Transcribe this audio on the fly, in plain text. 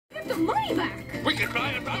get the money back? We can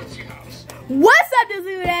buy a bouncy house. What's up,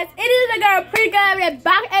 Disney? It is the girl Prettygurllovingit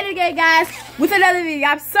back at it again, guys, with another video.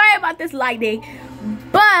 I'm sorry about this lightning,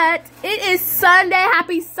 but it is Sunday.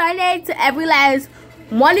 Happy Sunday to every last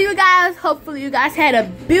one of you guys. Hopefully, you guys had a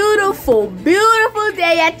beautiful, beautiful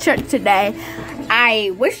day at church today.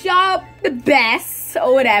 I wish y'all the best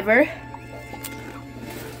or whatever.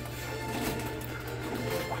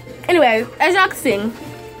 Anyway, as y'all can see,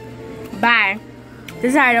 by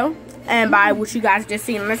the title and by what you guys just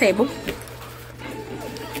seen on the table,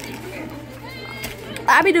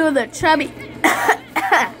 I'll be doing the Chubby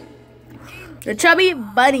the Chubby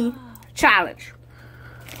Bunny Challenge.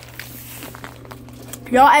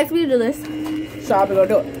 Y'all asked me to do this, so I'll be gonna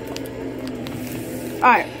do it.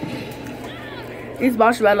 Alright. These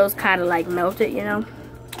marshmallows kind of like melted, you know?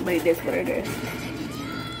 But it is what it is.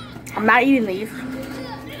 I'm not eating these.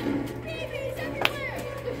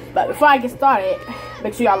 But before I get started,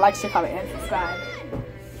 make sure y'all like, share, comment, and subscribe.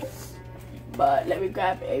 But let me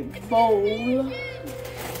grab a bowl.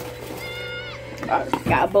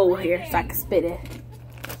 Got a bowl here so I can spit it.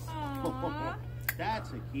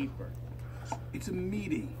 That's a keeper. It's a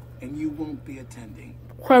meeting, and you won't be attending.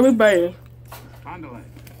 Chubby Bunny. Andale.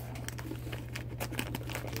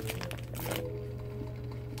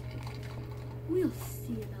 We'll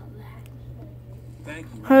see about that. Thank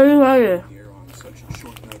you. Chubby Bunny. Here on such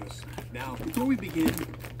short notice. Now, before we begin,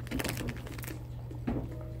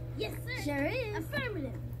 Yes, sir. Sure is.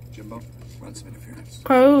 Affirmative. Jimbo, run some interference.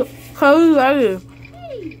 Chubby Bunny.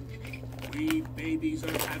 Hey. We babies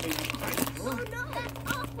are having a crisis. Oh no, that's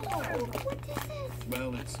awful. What is this?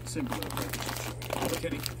 Well, it's simpler.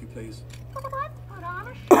 Kenny, if you please. Put on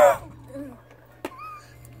a show.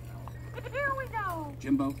 Here we go.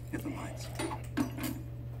 Jimbo, hit the lights.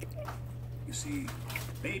 You see,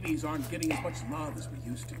 babies aren't getting as much love as we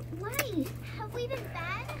used to. Why? Have we been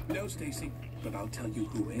bad? No, Stacy, but I'll tell you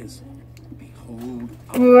who is. Behold.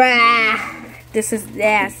 Rah. This is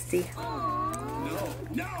nasty.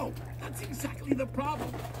 No, that's exactly the problem.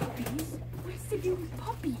 Puppies? What's to do with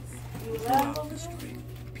puppies? Throughout the street,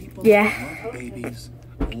 people Yeah. love babies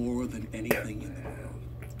more than anything in the world.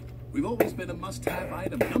 We've always been a must-have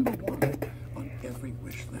item, #1 on every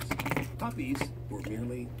wish list. Puppies were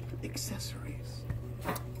merely accessories.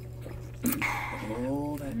 But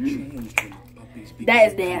all that changed when puppies began That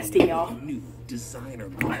is nasty, y'all. new designer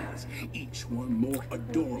models, each one more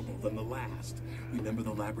adorable than the last. Remember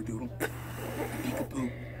the Labradoodle, the Peekapoo,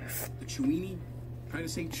 the Chewini? Try to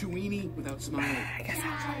say Chewini without smiling. I guess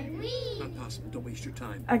I'll try it. Not possible. Don't waste your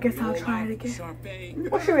time. I guess I'll try it again. Sharpay.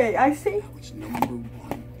 What's your name? I see. Now it's #1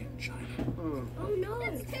 in China. Oh no,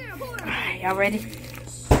 that's terrible. Alright, y'all ready?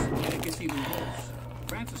 Yes. And it gets even worse.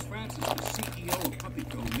 Francis, the CEO of Puppy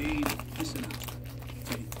Co, made this announcement.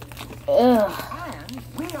 Teddy, Ugh. And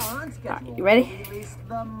we are on schedule You ready? to release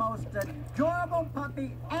the most adorable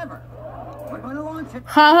puppy ever. We're going to launch it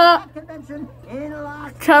Haha. at convention in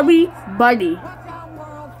Las Chubby Bunny. Watch out,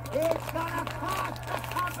 world. It's gonna cost the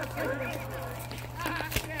competition.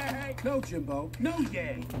 no, Jimbo. No,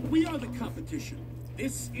 yay. We are the competition.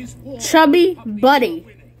 This is war. Chubby Puppies Bunny. are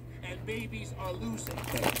winning, and babies are losing.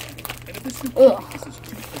 And if this new Ugh. puppy is as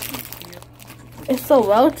cute as we hear, It's so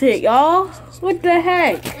melted, y'all. What the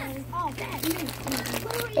heck? Oh, that's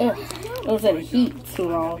Ugh. It was in the heat too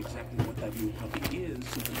long. exactly what that new puppy is,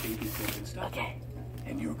 so the babies can stop. Okay.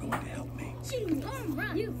 And you're going to help me.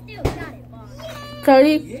 You still got it, boss.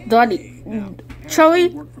 Chubby Bunny. Chubby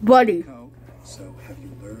Bunny. So, have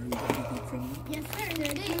you learned anything from them? Yes, sir.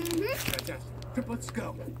 There it is. Fantastic. Trip, let's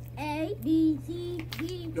go. A, B, C,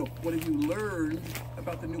 D. No, what have you learned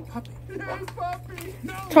about the new puppy? Nice puppy.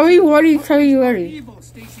 No. Chubby Bunny, Chubby Bunny. Evil.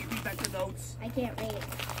 Stacy, read back the notes. I can't read it.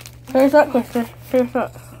 Here's that question. Here's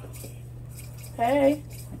that. Hey.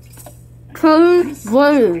 Chubby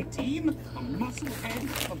Bunny. Team, a muscle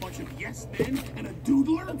head, a bunch of yes men, and a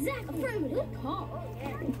doodler. Exact affirmative. Good call.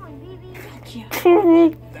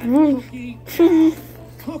 Chubby That's Bunny. cookie.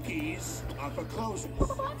 Cookies are for closers.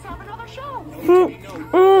 Let's have another show. No, Teddy,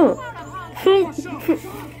 no. More show.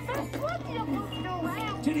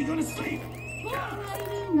 Teddy, go to sleep.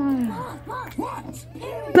 What?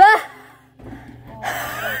 Bah.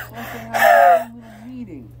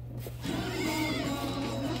 meeting.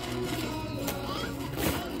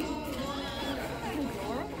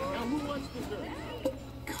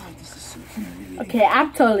 God, this is so humiliating. Okay,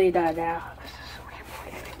 I'm totally done now.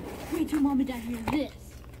 Wait till Mom and Dad hear this.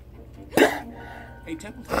 Hey,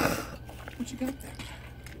 Templeton, what you got there?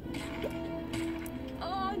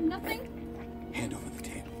 Nothing. Hand over the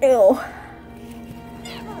table. Ew.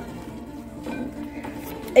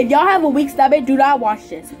 If y'all have a weak stomach, do not watch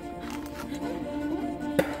this.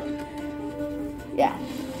 Yeah.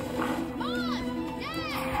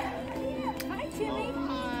 Hi, Timmy.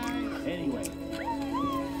 Anyway,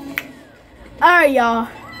 Alright, y'all.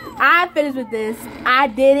 I finished with this. I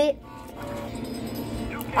did it.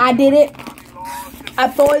 I did it. I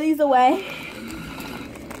throw these away.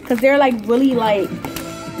 Because they're like really like,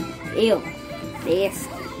 ew. Nasty.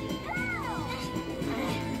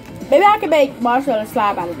 Maybe I can make marshmallow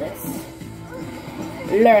slime out of this.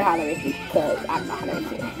 Learn how to make it, because I don't know how to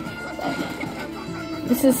make it. But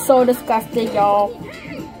this is so disgusting, y'all.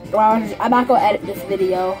 Well, I'm not going to edit this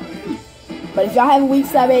video. But if y'all have a weak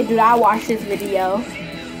stomach, do not watch this video.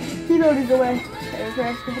 You know this away.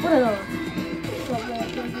 What are those?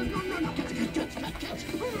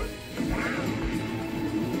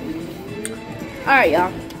 Alright,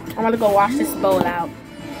 y'all. I'm gonna go wash this bowl out.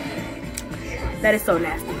 That is so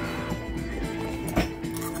nasty.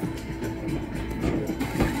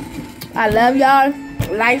 I love y'all.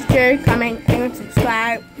 Like, share, comment, and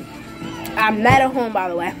subscribe. I'm not at home, by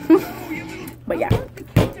the way. But yeah.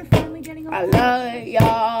 I love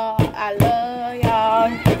y'all. I love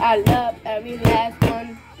y'all. I love every last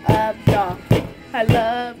one of y'all. I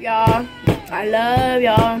love y'all. I love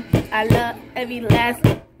y'all. I love every last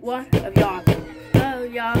one of y'all.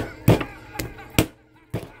 Love y'all.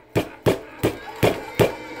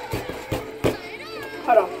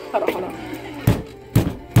 Hold on.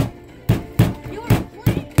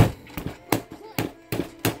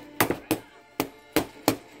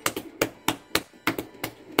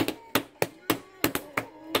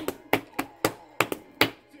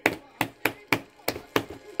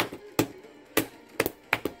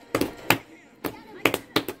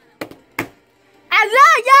 I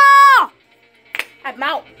love y'all. I'm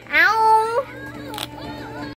out.